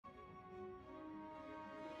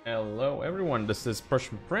Hello everyone, this is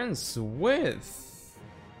ThePrussianPrince with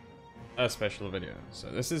a special video. So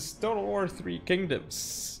this is Total War 3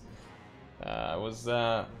 Kingdoms. I was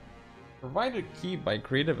provided a key by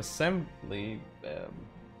Creative Assembly.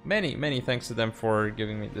 Many thanks to them for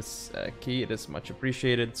giving me this key. It is much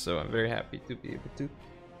appreciated, so I'm very happy to be able to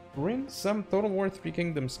bring some Total War 3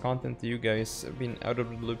 Kingdoms content to you guys. I've been out of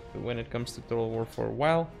the loop when it comes to Total War for a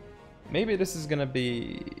while. Maybe this is gonna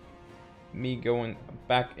be me going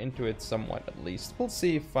back into it somewhat, at least. We'll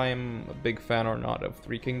see if I'm a big fan or not of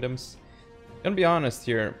Three Kingdoms. Gonna be honest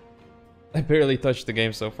here, I barely touched the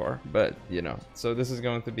game so far, but you know, so this is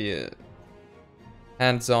going to be a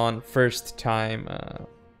hands-on first time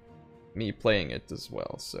me playing it as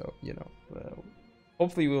well. So you know,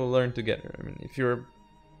 hopefully we'll learn together. I mean, if you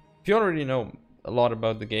already know a lot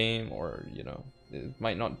about the game, or you know, it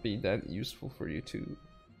might not be that useful for you to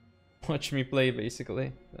watch me play,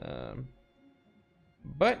 basically.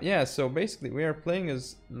 But yeah, so basically we are playing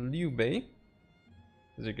as Liu Bei,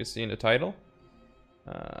 as you can see in the title.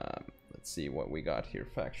 Let's see what we got here.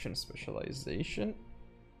 Faction specialization.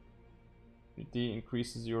 Unity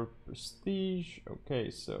increases your prestige. Okay,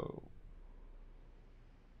 so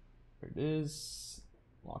here it is.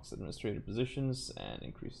 Locks administrative positions and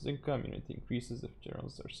increases income. Unity increases if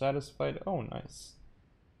generals are satisfied. Oh, nice.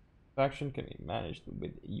 Faction can be managed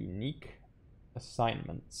with unique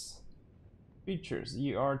assignments. Features: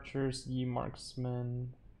 ye archers, ye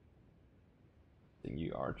marksmen.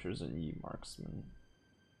 Ye archers and ye marksmen.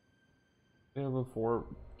 Available for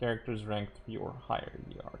characters ranked 3 or higher,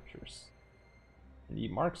 ye archers. And ye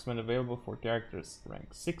marksmen available for characters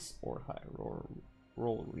ranked 6 or higher, or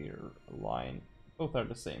roll rear line. Both are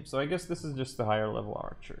the same. So I guess this is just the higher level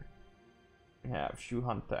archer. We have shoe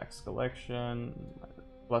hunt tax collection,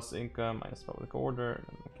 plus income, minus public order,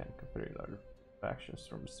 and mechanical period other factions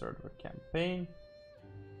from the start of a campaign.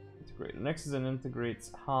 Integrate. Next is an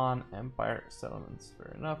integrates Han Empire settlements.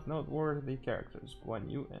 Fair enough. Noteworthy characters: Guan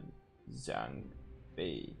Yu and Zhang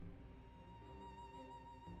Bei.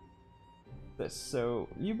 This. So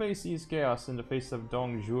Liu Bei sees chaos in the face of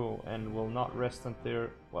Dong Zhuo and will not rest until,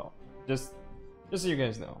 well, just so you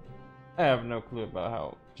guys know, I have no clue about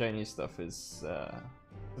how Chinese stuff is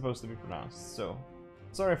supposed to be pronounced. So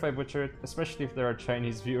sorry if I butcher it, especially if there are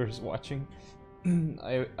Chinese viewers watching.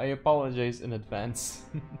 I apologize in advance.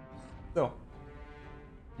 So,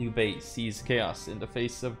 Liu Bei sees chaos in the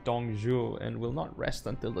face of Dong Zhuo and will not rest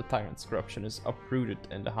until the tyrant's corruption is uprooted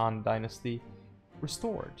and the Han dynasty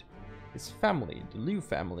restored. His family, the Liu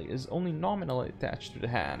family, is only nominally attached to the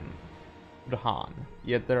Han,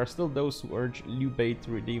 yet there are still those who urge Liu Bei to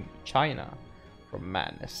redeem China from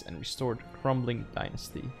madness and restore the crumbling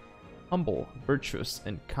dynasty. Humble, virtuous,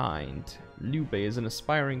 and kind, Liu Bei is an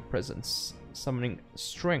aspiring presence, summoning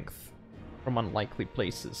strength from unlikely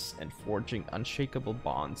places and forging unshakable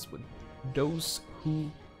bonds with those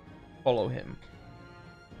who follow him.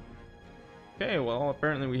 Okay, well,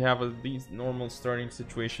 apparently we have a normal starting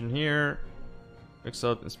situation here.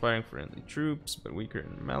 Excel at inspiring friendly troops, but weaker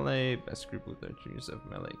in melee. Best group with their use of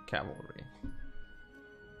melee cavalry.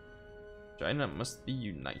 China must be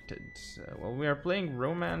united. Well, we are playing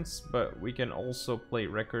romance, but we can also play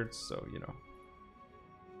records, so you know.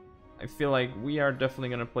 I feel like we are definitely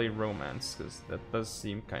gonna play romance, because that does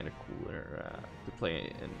seem kind of cooler to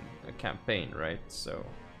play in a campaign, right? So,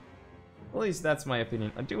 at least that's my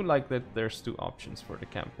opinion. I do like that there's 2 options for the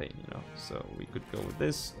campaign, you know. So we could go with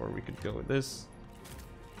this, or we could go with this.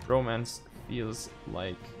 Romance feels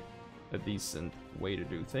like a decent way to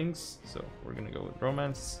do things, so we're gonna go with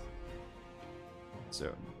romance.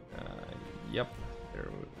 So, yep,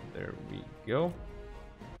 there we go.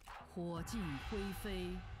 火尽灰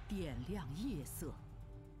飞，点亮夜色。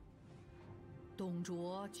董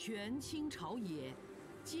卓权倾朝野，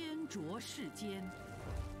奸浊世间。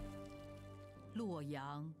洛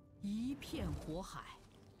阳一片火海，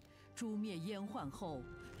诛灭燕患后，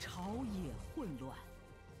朝野混乱。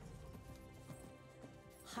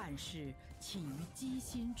汉室起于鸡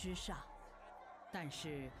心之上。 但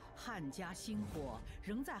是汉家星火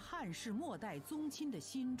仍在汉室末代宗亲的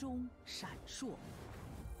心中闪烁。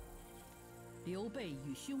刘备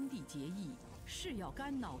与兄弟结义，誓要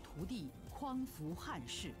肝脑涂地，匡扶汉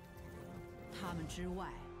室。他们之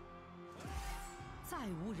外，再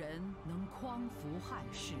无人能匡扶汉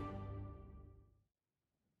室。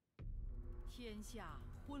天下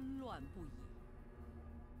昏乱不已，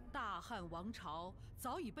大汉王朝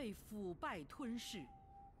早已被腐败吞噬。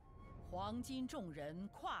 黄巾众人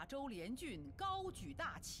跨州联军，高举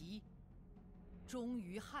大旗。忠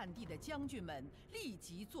于汉地的将军们立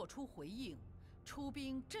即作出回应，出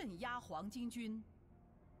兵镇压黄巾军。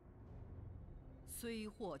虽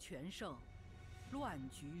获全胜，乱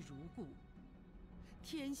局如故。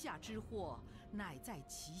天下之祸，乃在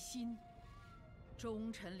其心。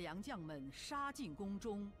忠臣良将们杀进宫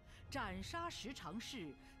中，斩杀十常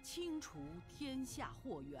侍，清除天下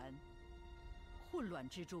祸源。混乱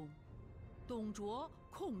之中，董卓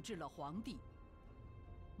控制了皇帝，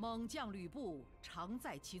猛将吕布常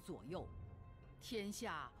在其左右，天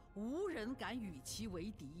下无人敢与其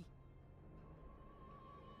为敌。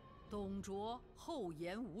董卓厚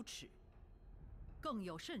颜无耻，更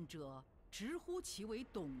有甚者直呼其为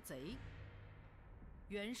董贼。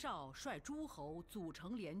袁绍率诸侯组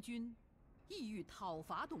成联军，意欲讨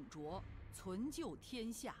伐董卓，存救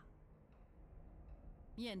天下。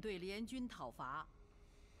面对联军讨伐，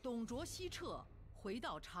董卓西撤，回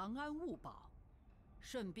到长安务保，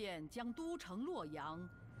顺便将都城洛阳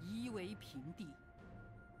夷为平地。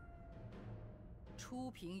初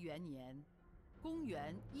平元年，公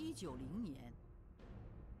元190年，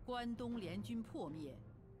关东联军破灭，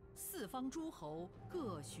四方诸侯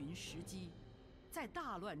各寻时机，在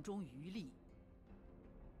大乱中渔利。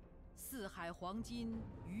四海黄金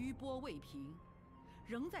余波未平，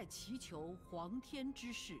仍在祈求皇天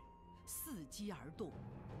之事，伺机而动。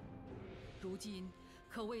如今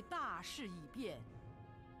可谓大势已变，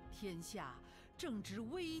天下正值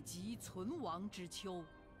危急存亡之秋。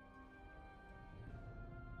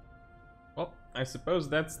 Well, I suppose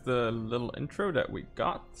that's the little intro that we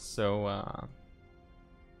got. So,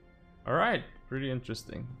 alright, pretty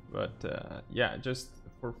interesting. But yeah, just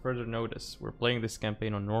for further notice, we're playing this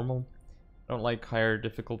campaign on normal. I don't like higher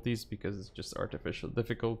difficulties because it's just artificial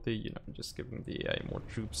difficulty, you know, just giving the AI more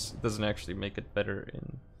troops. It doesn't actually make it better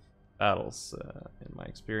in battles, in my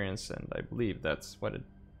experience, and I believe that's what it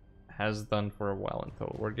has done for a while in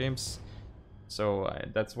Total War games. So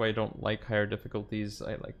that's why I don't like higher difficulties.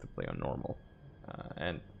 I like to play on normal,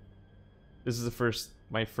 and this is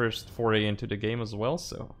my first foray into the game as well.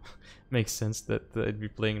 So makes sense that I'd be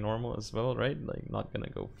playing normal as well, right? Like not gonna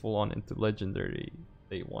go full on into legendary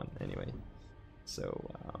day one anyway. So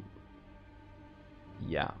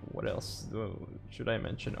yeah, what else should I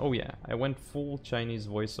mention? Oh yeah, I went full Chinese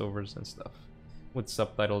voiceovers and stuff with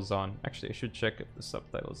subtitles on. Actually, I should check if the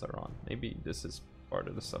subtitles are on. Maybe this is part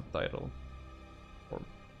of the subtitle. Or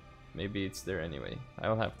maybe it's there anyway.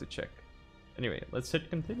 I'll have to check. Anyway, let's hit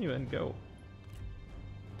continue and go.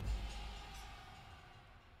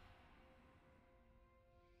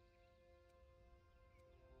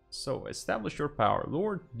 So, establish your power.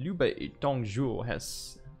 Lord Liu Bei Dongzhuo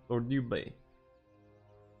has... Lord Liu Bei.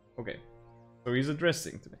 Okay. So he's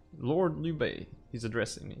addressing to me. Lord Liu Bei. He's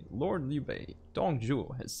addressing me. Lord Liu Bei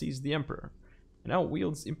Dongzhuo has seized the emperor and now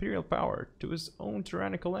wields imperial power to his own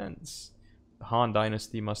tyrannical ends. The Han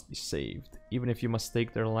dynasty must be saved, even if you must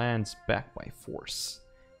take their lands back by force.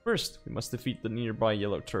 First, we must defeat the nearby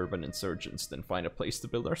Yellow Turban insurgents, then find a place to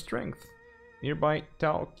build our strength. Nearby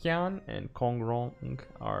Tao Qian and Kong Rong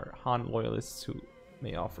are Han loyalists who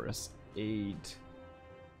may offer us aid.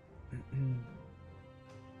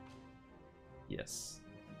 Yes.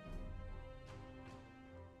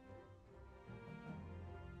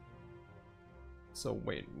 So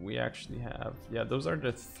wait, we actually have... Yeah, those are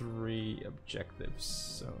the 3 objectives.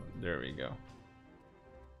 So there we go.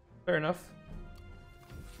 Fair enough.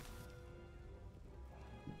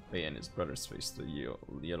 Bei and his brothers face the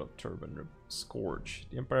Yellow Turban Scourge.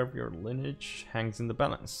 The empire of your lineage hangs in the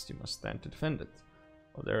balance. You must stand to defend it.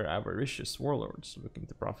 While there are avaricious warlords looking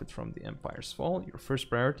to profit from the empire's fall, your first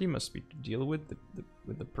priority must be to deal with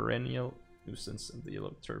the perennial nuisance of the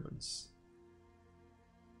Yellow Turbans.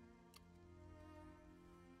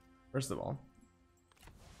 First of all,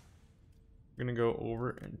 we're gonna go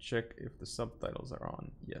over and check if the subtitles are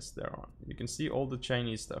on. Yes, they're on. You can see all the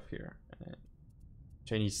Chinese stuff here.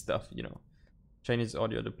 Chinese stuff, you know. Chinese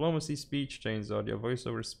audio diplomacy speech, Chinese audio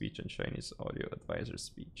voiceover speech, and Chinese audio advisor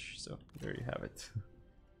speech. So there you have it.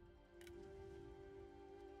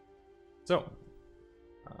 So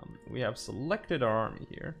we have selected our army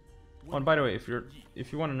here. Oh, and by the way, if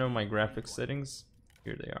you want to know my graphics settings,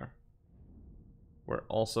 here they are. We're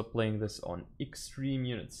also playing this on extreme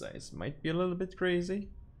unit size. Might be a little bit crazy,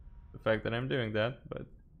 the fact that I'm doing that, but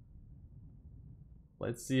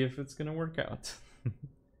let's see if it's gonna work out.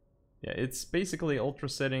 Yeah, it's basically ultra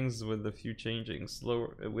settings with a few changings,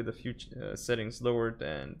 with a few settings lowered,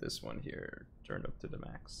 and this one here turned up to the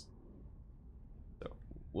max. So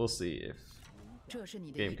we'll see if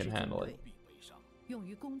the game can handle it. 用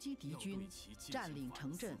于攻击敌军，占领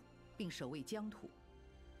城镇，并守卫疆土，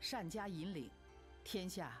善加引领，天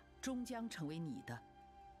下终将成为你的。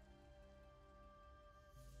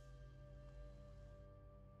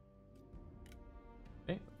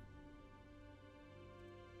Okay.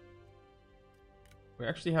 we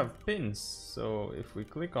actually have pins. So if we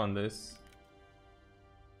click on this,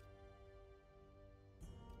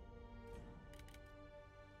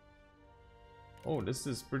 oh, this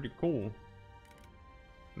is pretty cool.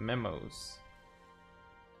 Memos.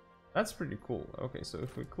 That's pretty cool. Okay, so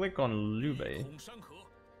if we click on Liu Bei,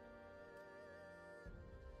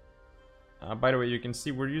 by the way, you can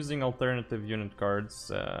see we're using alternative unit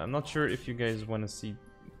cards. I'm not sure if you guys want to see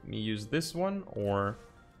me use this one, or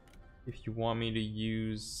if you want me to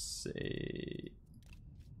use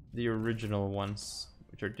the original ones,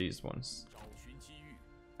 which are these ones.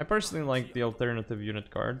 I personally like the alternative unit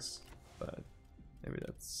cards, but maybe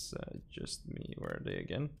that's just me. Where are they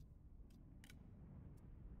again?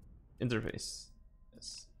 Interface.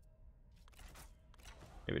 Yes.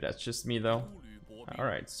 Maybe that's just me though.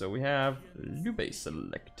 Alright, so we have Liu Bei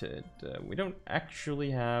selected. We don't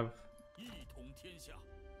actually have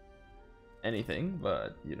anything,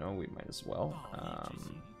 but you know, we might as well.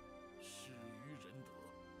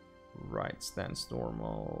 Right, stance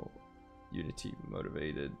normal, unity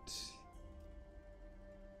motivated.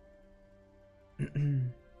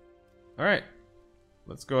 Alright,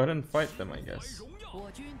 let's go ahead and fight them, I guess. 我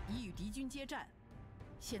军已与敌军接战，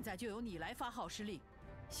现在就由你来发号施令，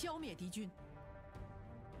消灭敌军。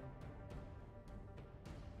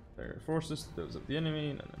 Their forces to those of the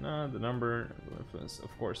enemy. The number will influence, of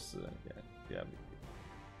course. Yeah.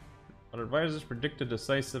 Our advisors predict a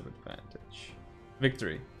decisive advantage.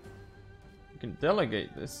 Victory. You can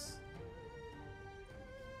delegate this.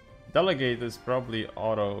 Delegate is probably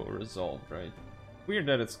auto resolve, right? Weird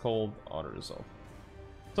that it's called auto resolve.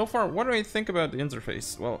 So far, what do I think about the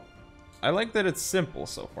interface? Well, I like that it's simple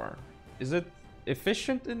so far. Is it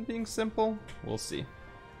efficient in being simple? We'll see.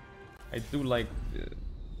 I do like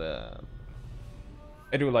the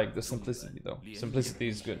simplicity though. Simplicity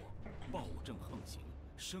is good. 暴政横行，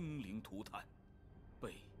生灵涂炭，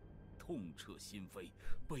被痛彻心扉，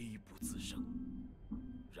悲不自胜。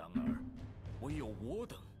然而，唯有我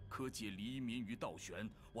等可解黎民于倒悬，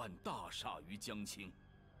挽大厦于将倾。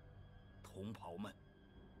同袍们，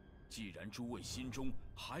既然诸位心中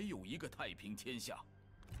还有一个太平天下，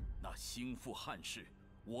那兴复汉室，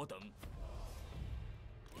我等。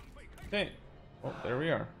Okay. Well, there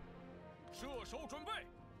we are. 射手准备。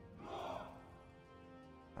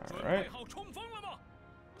 Alright.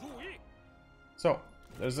 So,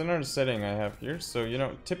 there's another setting I have here. So, you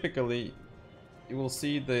know, typically you will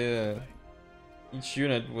see each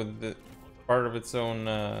unit with the part of its own,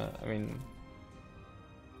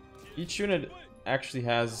 each unit actually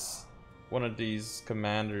has one of these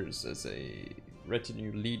commanders as a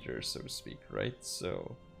retinue leader, so to speak, right?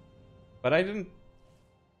 So, but I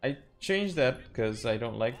changed that because I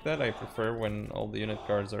don't like that. I prefer when all the unit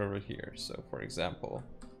cards are over here. So, for example,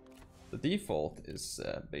 the default is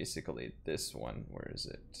basically this one. Where is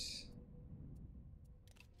it?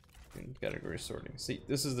 In category sorting. See,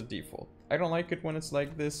 this is the default. I don't like it when it's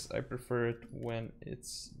like this. I prefer it when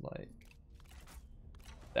it's like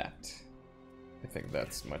that. I think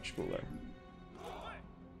that's much cooler.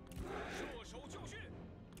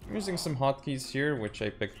 I'm using some hotkeys here, which I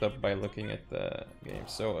picked up by looking at the game.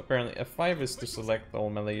 So apparently F5 is to select all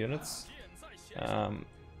melee units.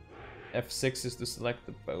 F6 is to select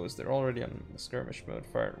the bows. They're already on skirmish mode,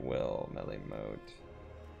 fire at will, melee mode.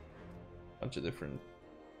 Bunch of different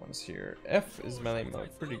ones here. F is melee mode,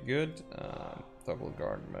 pretty good. Toggle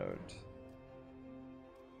guard mode.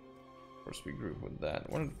 Of course, we group with that.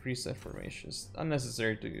 One of the preset formations.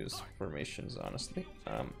 Unnecessary to use formations, honestly.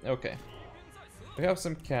 Okay. We have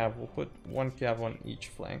some cav. We'll put one cav on each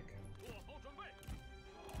flank.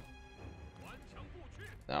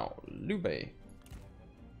 Now, Liu Bei.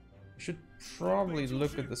 We should probably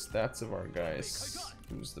look at the stats of our guys.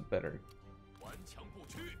 Who's the better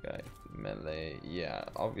guy? Melee. Yeah,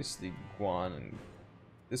 obviously Guan. And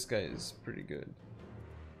this guy is pretty good.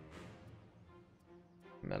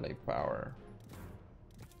 Melee power.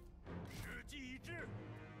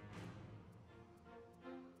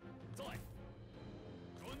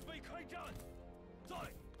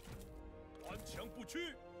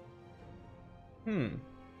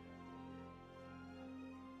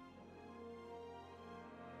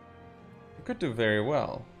 He could do very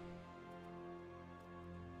well.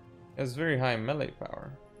 He has very high melee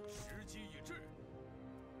power.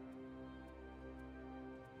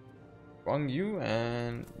 Guan Yu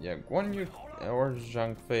and yeah, Guan Yu or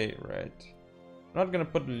Zhang Fei, right? I'm not gonna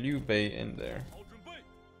put Liu Bei in there,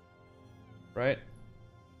 right?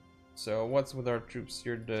 So what's with our troops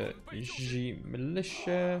here? The Ji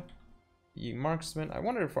militia, Yi marksman. I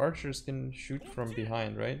wonder if archers can shoot from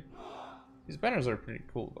behind, right? These banners are pretty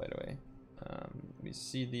cool, by the way. We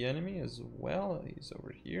see the enemy as well. He's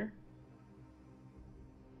over here.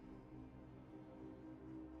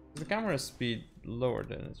 Is the camera speed lower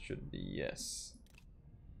than it should be? Yes.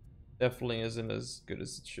 Definitely isn't as good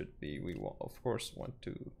as it should be. We will, of course, want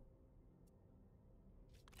to...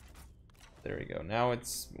 There we go. Now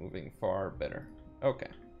it's moving far better. Okay.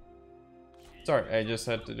 Sorry, I just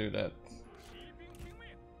had to do that.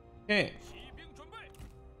 Okay.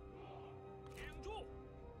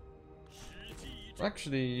 I'll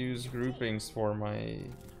actually use groupings for my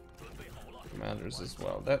commanders as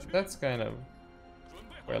well. That's kind of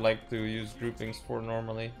what I like to use groupings for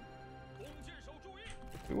normally.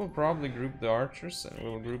 We will probably group the archers and we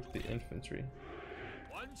will group the infantry.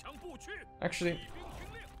 Actually,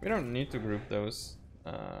 we don't need to group those.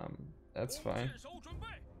 That's fine.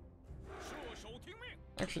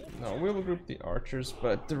 Actually, no, we will group the archers,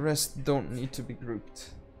 but the rest don't need to be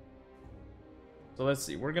grouped. So let's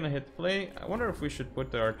see, we're gonna hit play. I wonder if we should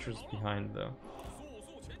put the archers behind though.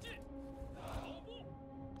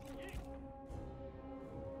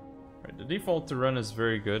 Right, the default to run is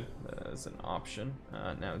very good as an option.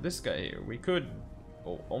 Now this guy here, we could...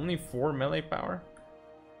 Oh, only 4 melee power?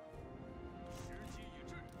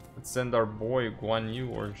 Let's send our boy Guan Yu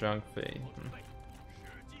or Zhang Fei.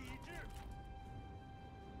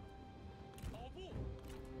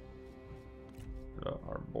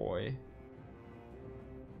 Our boy.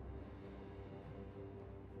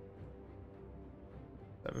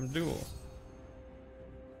 Have him duel.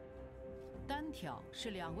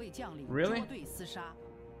 Really?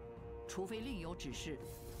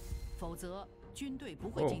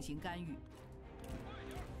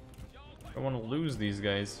 I want to lose these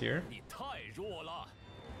guys here.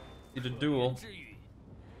 Need a duel.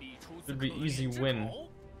 Should be easy win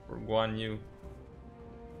for Guan Yu.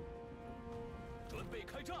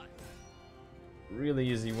 Really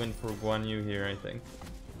easy win for Guan Yu here, I think.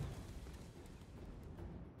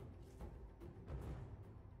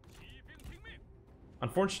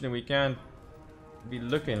 Unfortunately, we can't be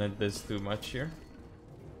looking at this too much here.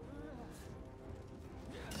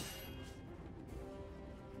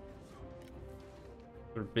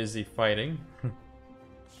 We're busy fighting.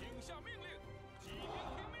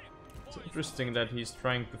 It's interesting that he's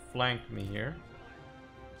trying to flank me here.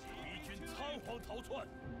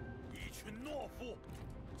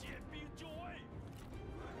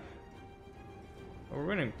 We're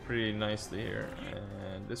winning pretty nicely here,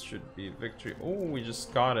 and this should be victory. Oh, we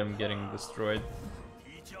just caught him getting destroyed.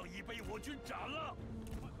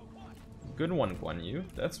 Good one, Guan Yu.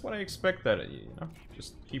 That's what I expect out of you, you know?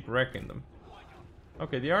 Just keep wrecking them.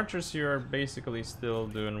 Okay, the archers here are basically still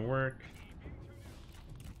doing work.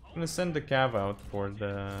 I'm gonna send the cav out for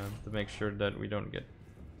the... to make sure that we don't get...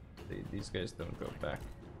 these guys don't go back.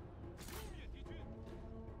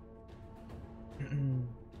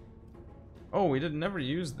 Oh, we did never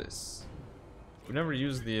use this. We never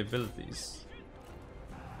used the abilities.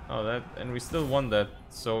 Oh, that, and we still won that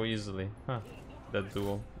so easily. Huh, that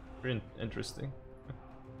duel. Pretty interesting.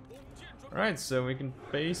 Alright, so we can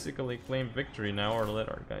basically claim victory now or let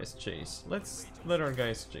our guys chase. Let's let our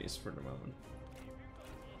guys chase for the moment.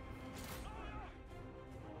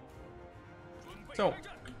 So,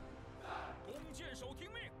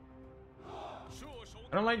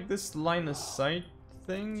 I don't like this line of sight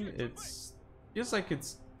thing. It's feels like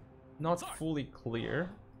it's not fully clear.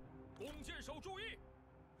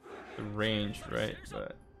 The range, right?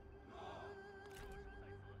 But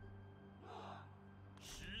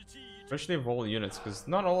especially of all units, because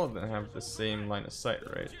not all of them have the same line of sight,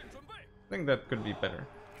 right? I think that could be better.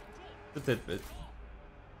 The tidbit.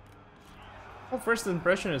 Well, first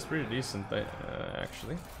impression is pretty decent,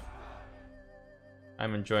 actually.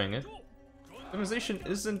 I'm enjoying it. Optimization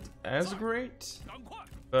isn't as great,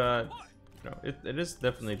 but no, it is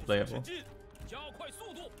definitely playable.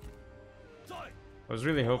 I was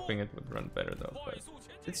really hoping it would run better though, but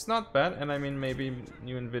it's not bad. And I mean, maybe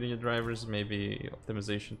new NVIDIA drivers, maybe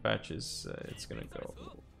optimization patches, it's gonna go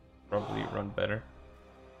probably run better.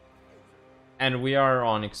 And we are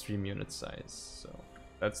on extreme unit size, so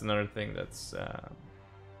that's another thing that's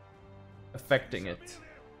affecting it.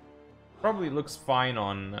 Probably looks fine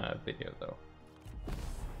on video though.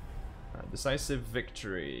 Decisive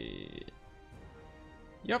victory.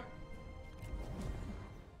 Yep.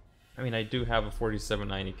 I mean, I do have a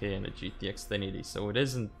 4790K and a GTX 1080, so it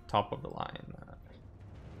isn't top of the line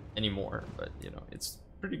anymore. But you know, it's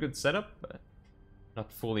pretty good setup, but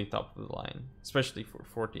not fully top of the line, especially for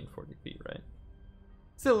 1440p, right?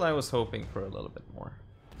 Still, I was hoping for a little bit more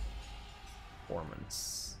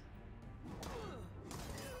performance.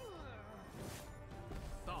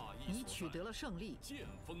 你取得了胜利，剑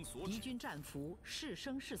锋所指。敌军战俘是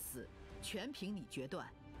生是死，全凭你决断。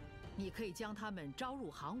你可以将他们招入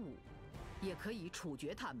行伍，也可以处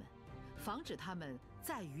决他们，防止他们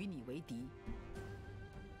再与你为敌。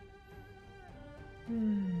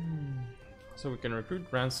So we can recruit,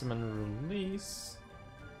 ransom, and release.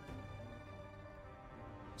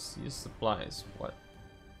 Seize supplies. What?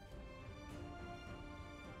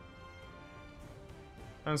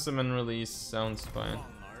 Ransom and release sounds fine.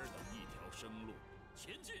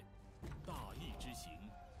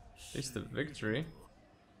 Taste of victory.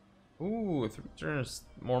 Ooh, 3 turns,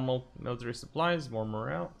 more military supplies, more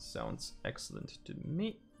morale. Sounds excellent to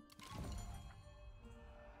me.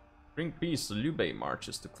 Bring peace. Liu Bei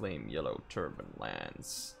marches to claim Yellow Turban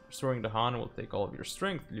lands. Restoring the Han will take all of your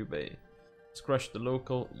strength, Liu Bei. Crush the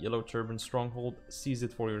local Yellow Turban stronghold, seize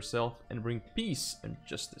it for yourself, and bring peace and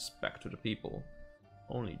justice back to the people.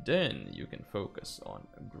 Only then you can focus on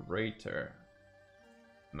greater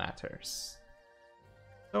matters.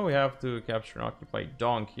 So we have to capture and occupy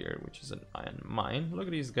Donk here, which is an iron mine. Look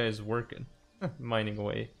at these guys working, mining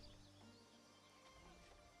away.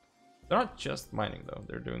 They're not just mining though,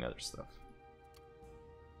 they're doing other stuff.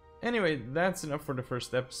 Anyway, that's enough for the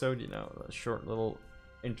first episode, you know, a short little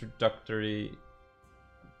introductory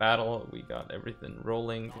battle. We got everything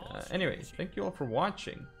rolling. Anyway, thank you all for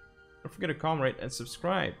watching. Don't forget to comment, rate, and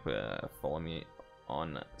subscribe. Follow me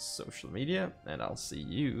on social media, and I'll see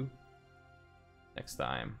you next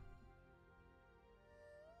time.